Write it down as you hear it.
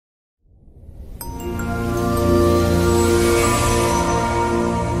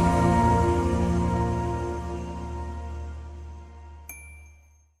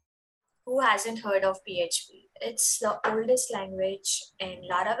hasn't heard of PHP? It's the oldest language, and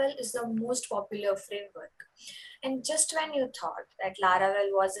Laravel is the most popular framework. And just when you thought that Laravel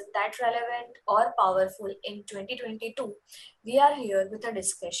wasn't that relevant or powerful in 2022, we are here with a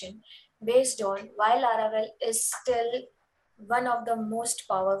discussion based on why Laravel is still one of the most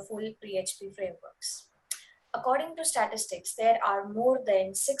powerful PHP frameworks. According to statistics, there are more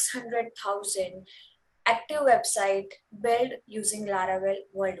than 600,000 active websites built using Laravel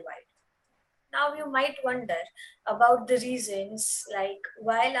worldwide. Now you might wonder about the reasons like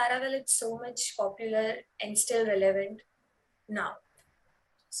why Laravel is so much popular and still relevant now.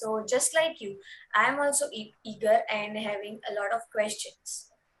 So just like you, I am also eager and having a lot of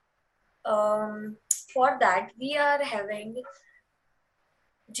questions. For that, we are having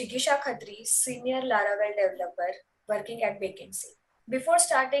Jigisha Khatri, senior Laravel developer working at Vacancy. Before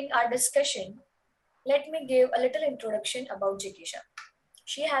starting our discussion, let me give a little introduction about Jigisha.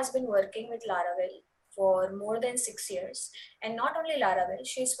 She has been working with Laravel for more than 6 years, and not only Laravel,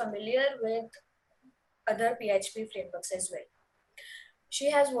 she is familiar with other PHP frameworks as well. She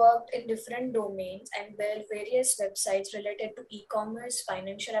has worked in different domains and built various websites related to e-commerce,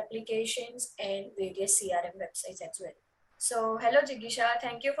 financial applications, and various CRM websites as well. So, hello Jigisha,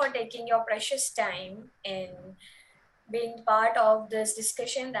 thank you for taking your precious time and being part of this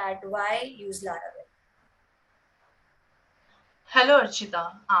discussion that why use Laravel. Hello,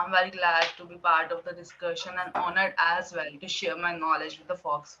 Archita. I'm very glad to be part of the discussion and honored as well to share my knowledge with the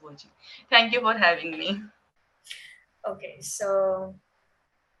Fox 4G. Thank you for having me. Okay, so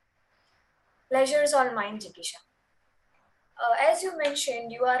pleasure's all mine, Jigisha. As you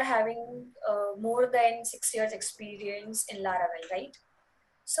mentioned, you are having more than 6 years experience in Laravel, right?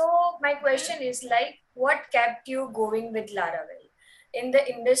 So my Yes. question is like, what kept you going with Laravel in the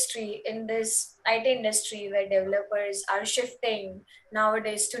industry, in this IT industry where developers are shifting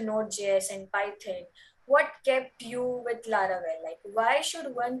nowadays to Node.js and Python? What kept you with Laravel? Like, why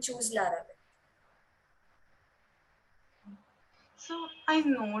should one choose Laravel? So I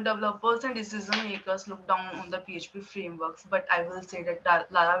know developers and decision makers look down on the PHP frameworks, but I will say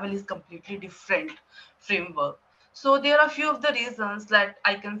that Laravel is completely different framework. So there are a few of the reasons that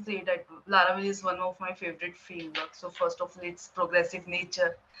I can say that Laravel is one of my favorite frameworks. So first of all, its progressive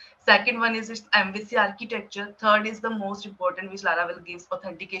nature. Second one is its MVC architecture. Third is the most important, which Laravel gives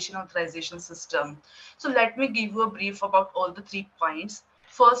authentication authorization system. So let me give you a brief about all the 3 points.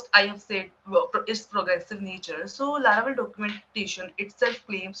 First, I have said its progressive nature. So Laravel documentation itself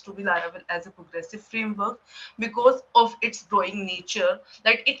claims to be Laravel as a progressive framework because of its growing nature.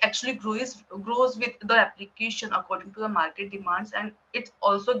 That it actually grows with the application according to the market demands, and it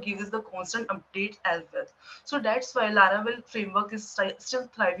also gives the constant updates as well. So that's why Laravel framework is still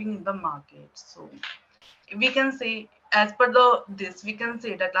thriving in the market. So we can say, as per this, we can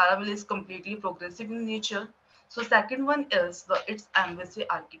say that Laravel is completely progressive in nature. So second one is its MVC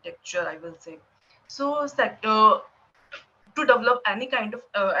architecture, I will say. So to develop any kind of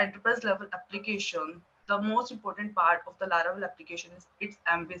enterprise level application, the most important part of the Laravel application is its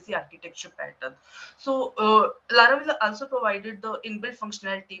MVC architecture pattern. So Laravel also provided the inbuilt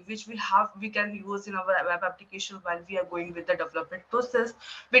functionality which we can use in our web application while we are going with the development process,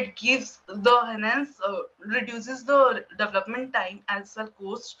 which gives the enhance reduces the development time as well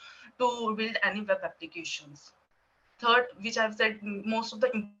cost to build any web applications. Third, which I've said, most of the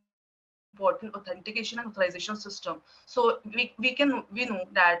important authentication and authorization system. So we know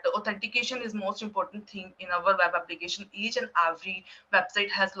that authentication is most important thing in our web application. Each and every website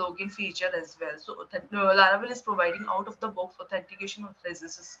has login feature as well. So Laravel is providing out of the box authentication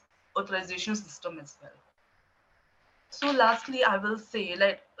authorization system as well. So lastly, I will say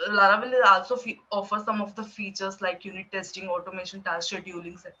like Laravel will also offer some of the features like unit testing, automation, task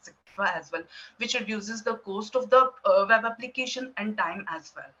scheduling, etc. as well, which reduces the cost of the web application and time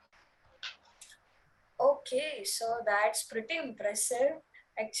as well. Okay, so that's pretty impressive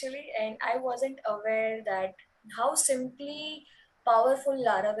actually, and I wasn't aware that how simply powerful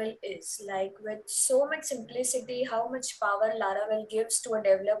Laravel is. Like with so much simplicity, how much power Laravel gives to a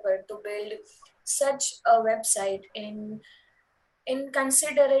developer to build such a website in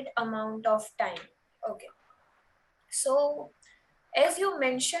considerate amount of time. Okay, so as you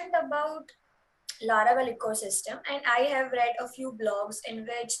mentioned about Laravel ecosystem, and I have read a few blogs in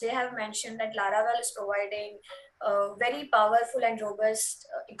which they have mentioned that Laravel is providing a very powerful and robust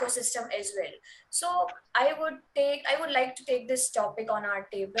ecosystem as well. So I would like to take this topic on our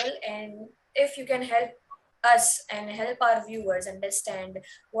table, and if you can help us and help our viewers understand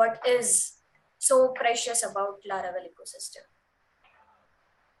what is so precious about Laravel ecosystem.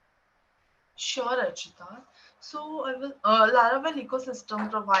 Sure, Archita. So I will Laravel ecosystem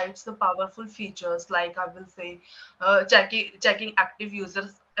provides the powerful features like I will say checking active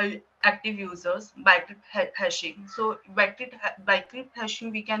users bytecrypt hashing. So bytecrypt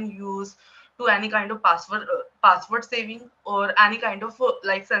hashing we can use to any kind of password saving or any kind of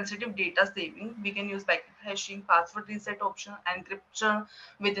like sensitive data saving. We can use bytecrypt hashing, password reset option, encryption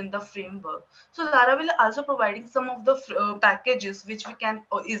within the framework. So Laravel also providing some of the packages which we can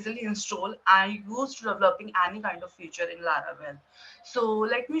easily install and use to developing any kind of feature in Laravel. So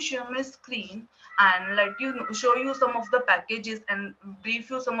let me share my screen and show you some of the packages and brief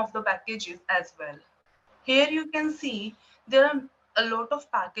you some of the packages as well. Here you can see there are a lot of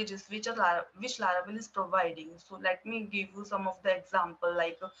packages which Laravel is providing. So let me give you some of the example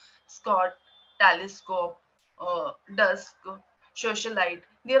like Scott, Telescope, Dusk, Socialite.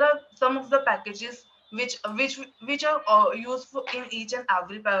 There are some of the packages which are useful in each and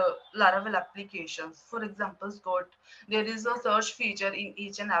every Laravel applications. For example, Scott, there is a search feature in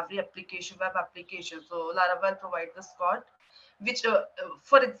each and every application, web application. So Laravel provides the Scott which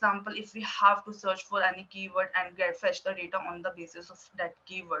for example if we have to search for any keyword and get fetch the data on the basis of that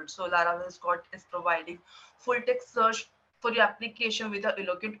keyword, so Laravel Scott is providing full text search for your application with the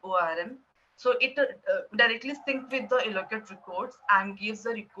allocate orm, so it directly sync with the allocate records and gives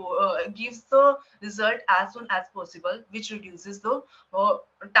the result as soon as possible, which reduces the uh,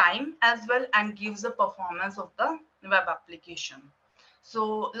 time as well and gives the performance of the web application.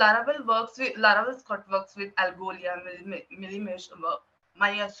 So Laravel Scott works with Algolia, Millimesh,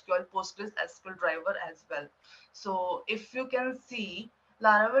 MySQL, PostgreSQL driver as well. So if you can see,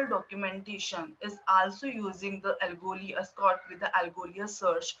 Laravel documentation is also using the Algolia Scott with the Algolia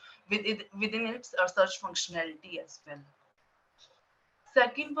search within its search functionality as well.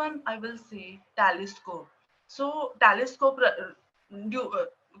 Second one, I will say Telescope. So Telescope,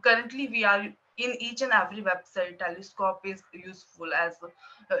 currently we are in each and every website. Telescope is useful as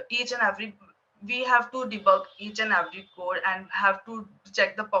each and every. We have to debug each and every code and have to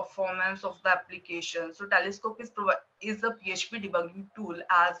check the performance of the application. So Telescope is a PHP debugging tool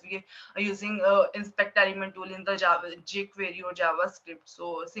as we are using inspect element tool in the Java jQuery or JavaScript.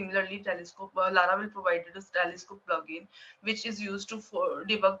 So similarly, Telescope Laravel provided a Telescope plugin which is used to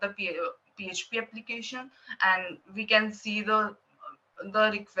debug the PHP application, and we can see the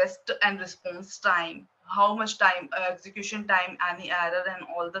request and response time, how much time execution time, any error, and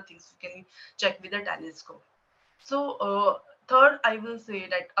all the things we can check with the Telescope. So third, I will say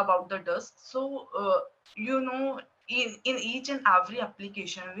that about the Dusk. So in each and every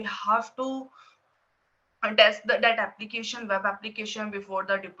application, we have to test that application, web application before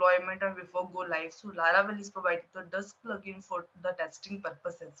the deployment and before go live. So Laravel is providing the Dusk plugin for the testing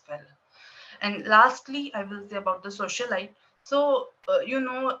purpose as well. And lastly, I will say about the Socialite. So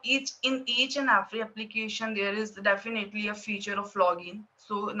each and every application there is definitely a feature of login.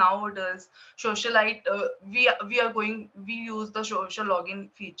 So nowadays, Socialite we use the social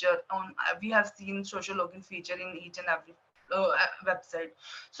login feature on. We have seen social login feature in each and every website.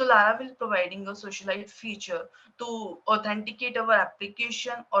 So Laravel is providing a Socialite feature to authenticate our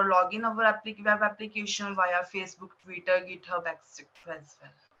application or log in our web application via Facebook, Twitter, GitHub, etc. as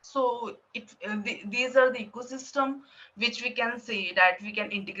well. So these are the ecosystem which we can say that we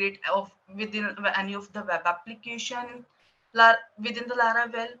can integrate within any of the web application within the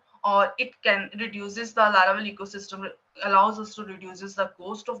Laravel, or it can reduces the Laravel ecosystem, allows us to reduces the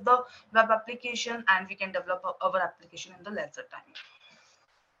cost of the web application, and we can develop our application in the lesser time.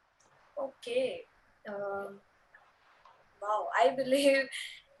 Okay. Wow, I believe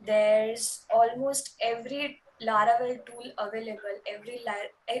there's almost every Laravel tool available,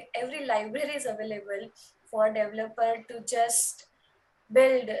 every library is available for developer to just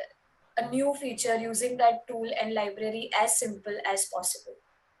build a new feature using that tool and library as simple as possible.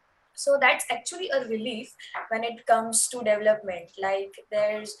 So that's actually a relief when it comes to development. Like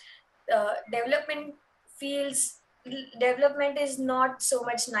there's development feels development is not so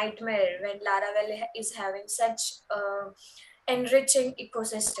much nightmare when Laravel is having such enriching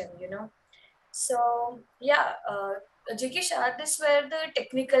ecosystem, you know. So yeah, Jikisha, these were the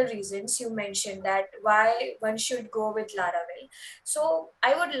technical reasons you mentioned that why one should go with Laravel. So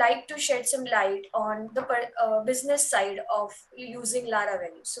I would like to shed some light on the business side of using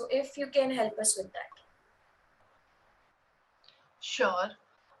Laravel. So if you can help us with that. Sure.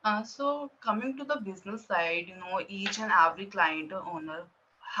 So coming to the business side, each and every client or owner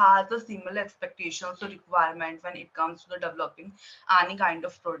has a similar expectations or requirement when it comes to the developing any kind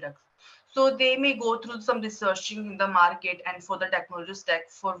of product. So they may go through some researching in the market and for the technology stack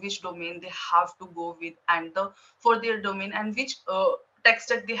for which domain they have to go with and the for their domain and which tech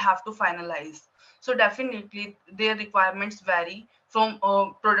stack they have to finalize. So definitely their requirements vary from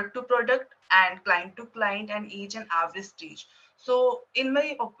product to product and client to client and each and every stage. So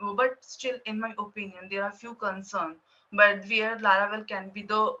but still in my opinion, there are few concerns, but where Laravel can be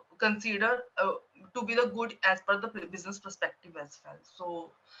the considered to be the good as per the business perspective as well.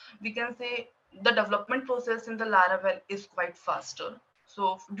 So we can say the development process in the Laravel is quite faster.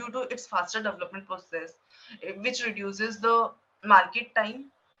 So due to its faster development process, which reduces the market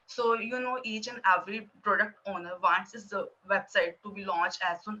time. So each and every product owner wants his website to be launched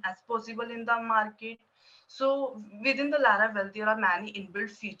as soon as possible in the market. So within the Laravel, there are many inbuilt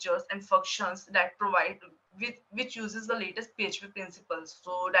features and functions that provide with which uses the latest PHP principles.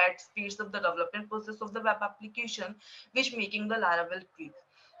 So that speeds up the development process of the web application, which making the Laravel quick.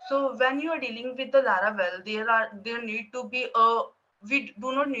 So when you are dealing with the Laravel, there need to be a we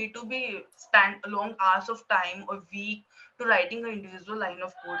do not need to be spend long hours of time or week to writing an individual line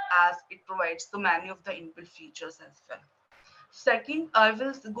of code, as it provides the many of the inbuilt features as well. Second, I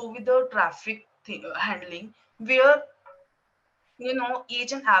will go with the traffic handling, where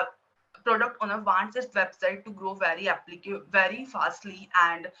each and have product owner wants its website to grow very fastly,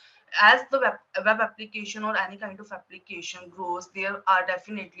 and as the web application or any kind of application grows, there are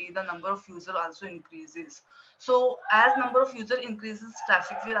definitely the number of user also increases. So as number of user increases,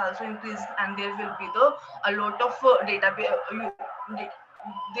 traffic will also increase, and there will be a lot of database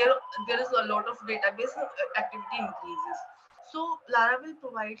there there is a lot of database activity increases. So Laravel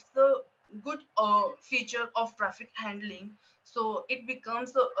provides the good feature of traffic handling. So it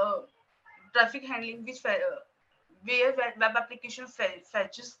becomes a traffic handling where web application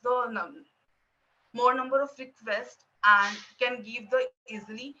fetches the more number of requests and can give the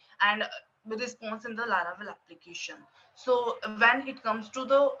easily and the response in the Laravel application. So when it comes to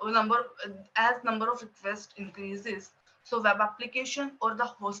the as number of requests increases, so web application or the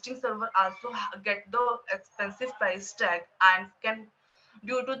hosting server also get the expensive price tag, and can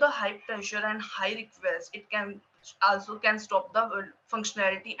due to the high pressure and high request, it can also can stop the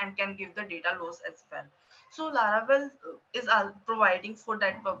functionality and can give the data loss as well. So Laravel is providing for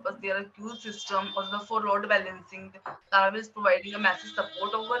that purpose. There are queue system or the for load balancing. Laravel is providing a massive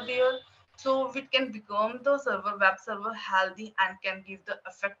support over there. So it can become the web server healthy and can give the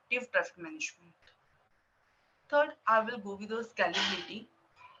effective traffic management. Third, I will go with the scalability.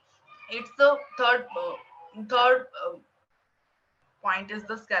 It's the third point is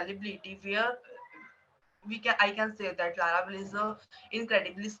the scalability, where I can say that Laravel is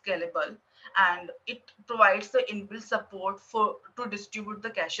incredibly scalable, and it provides the inbuilt support for to distribute the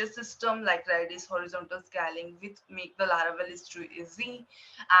cache system like Redis horizontal scaling, which make the Laravel is too easy.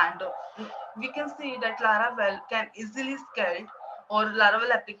 And we can see that Laravel can easily scaled, or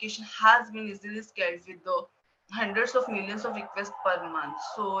Laravel application has been easily scaled with the hundreds of millions of requests per month.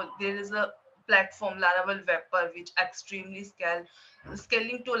 So there is a platform Laravel Webper which extremely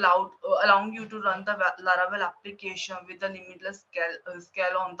scaling to allowing you to run the Laravel application with the limitless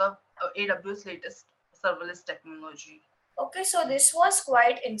scale on the AWS latest serverless technology. Okay, so this was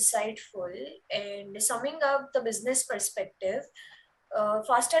quite insightful. And summing up the business perspective,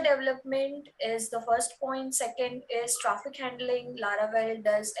 faster development is the first point. Second is traffic handling. Laravel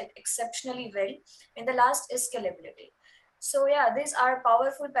does it exceptionally well. And the last is scalability. So yeah, these are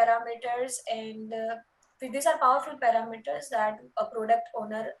powerful parameters, and these are powerful parameters that a product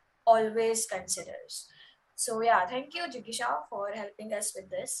owner always considers. So yeah, thank you, Jikisha, for helping us with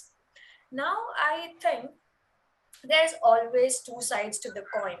this. Now I think there's always two sides to the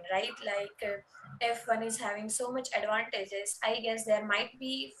coin, right? Like if one is having so much advantages, I guess there might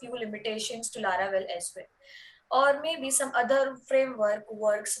be few limitations to Laravel as well, or maybe some other framework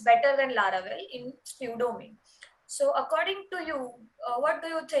works better than Laravel in few domain. So according to you, what do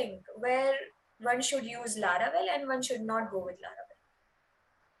you think, where one should use Laravel and one should not go with Laravel?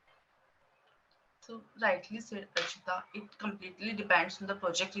 So rightly said, Archita, it completely depends on the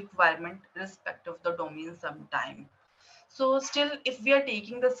project requirement, respect of the domain sometime. So still, if we are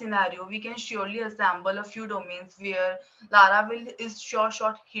taking the scenario, we can surely assemble a few domains where Laravel is sure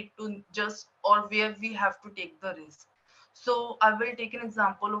shot hit to just, or where we have to take the risk. So I will take an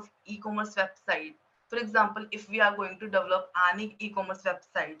example of e-commerce website. For example, if we are going to develop any e-commerce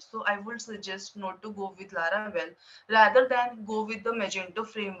website, so I would suggest not to go with Laravel, rather than go with the Magento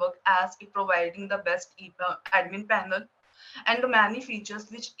framework, as it providing the best admin panel and the many features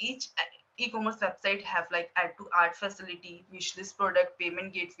which each e-commerce website have, like add to art facility, wishlist product,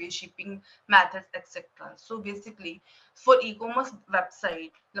 payment gateway, shipping methods, etc. So basically, for e-commerce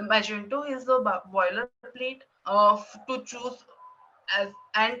website, the Magento is the boilerplate of to choose as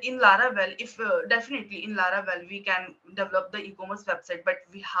and in Laravel, if definitely in Laravel we can develop the e-commerce website, but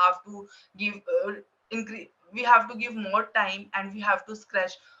we have to give increase we have to give more time, and we have to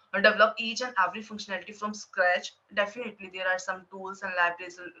scratch or develop each and every functionality from scratch. Definitely there are some tools and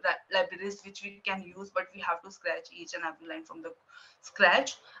libraries which we can use, but we have to scratch each and every line from the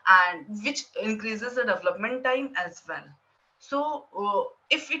scratch, and which increases the development time as well. So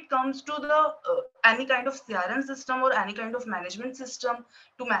if it comes to the any kind of CRM system or any kind of management system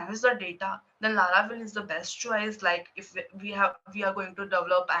to manage the data, then Laravel is the best choice. Like if we are going to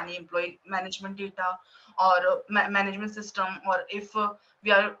develop any employee management data, or management system, or if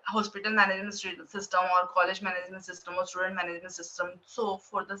we are hospital management system, or college management system, or student management system, so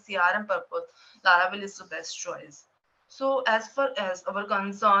for the CRM purpose, Laravel is the best choice. So as far as our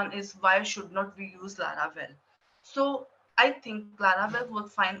concern is, why should not we use Laravel? So I think Laravel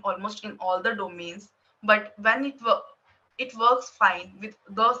works fine almost in all the domains, but when it works fine with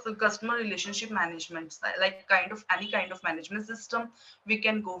those customer relationship management, like kind of any kind of management system, we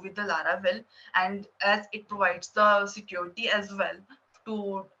can go with the Laravel. And as it provides the security as well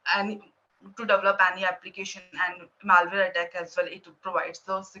to any to develop any application and malware attack as well, it provides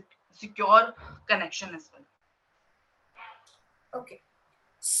the secure connection as well. Okay.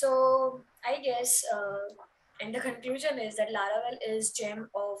 So I guess, and the conclusion is that Laravel is gem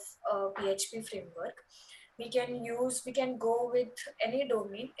of PHP framework. We can go with any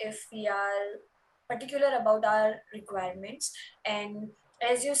domain if we are particular about our requirements. And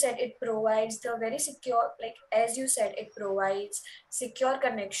as you said, it provides the very secure, like as you said, it provides secure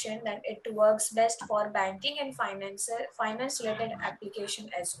connection, and it works best for banking and finance related application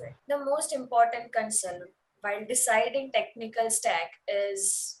as well. The most important concern while deciding technical stack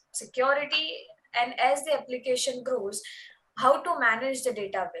is security, and as the application grows, how to manage the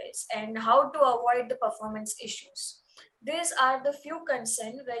database and how to avoid the performance issues. These are the few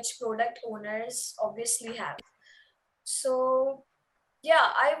concerns which product owners obviously have. So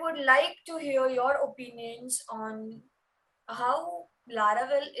yeah, I would like to hear your opinions on how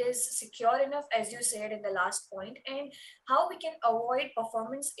Laravel is secure enough, as you said in the last point, and how we can avoid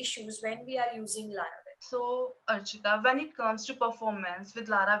performance issues when we are using Laravel. So, Archita, when it comes to performance with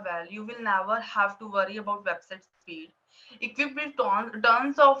Laravel, you will never have to worry about website speed. Equipped with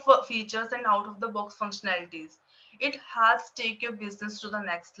tons of features and out of the box functionalities, it has take your business to the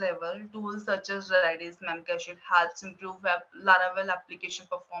next level. Tools such as Redis, Memcache helps improve Laravel application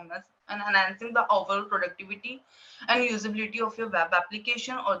performance and enhancing the overall productivity and usability of your web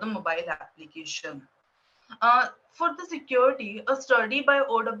application or the mobile application. For the security, a study by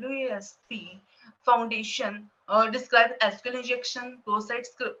OWASP Foundation described SQL injection, cross-site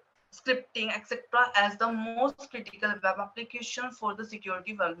scripting, etc., as the most critical web application for the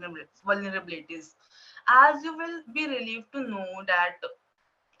security vulnerabilities. As you will be relieved to know that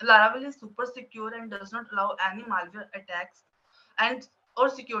Laravel is super secure and does not allow any malware attacks and or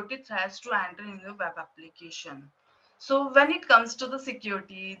security threats to enter in your web application. So when it comes to the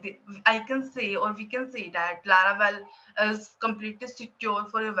security, I can say, or we can say that Laravel is completely secure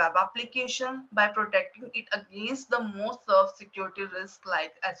for a web application by protecting it against the most of security risks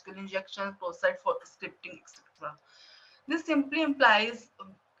like SQL injection, cross-site for scripting, etc. This simply implies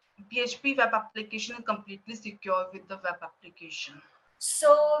PHP web application is completely secure with the web application.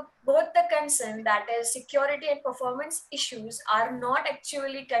 So both the concern, that is security and performance issues, are not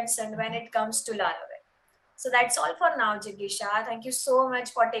actually concerned when it comes to Laravel. So that's all for now, Jigisha. Thank you so much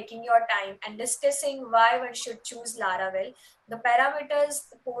for taking your time and discussing why one should choose Laravel, the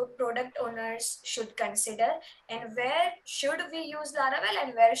parameters the product owners should consider, and where should we use Laravel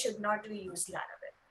and where should not we use Laravel.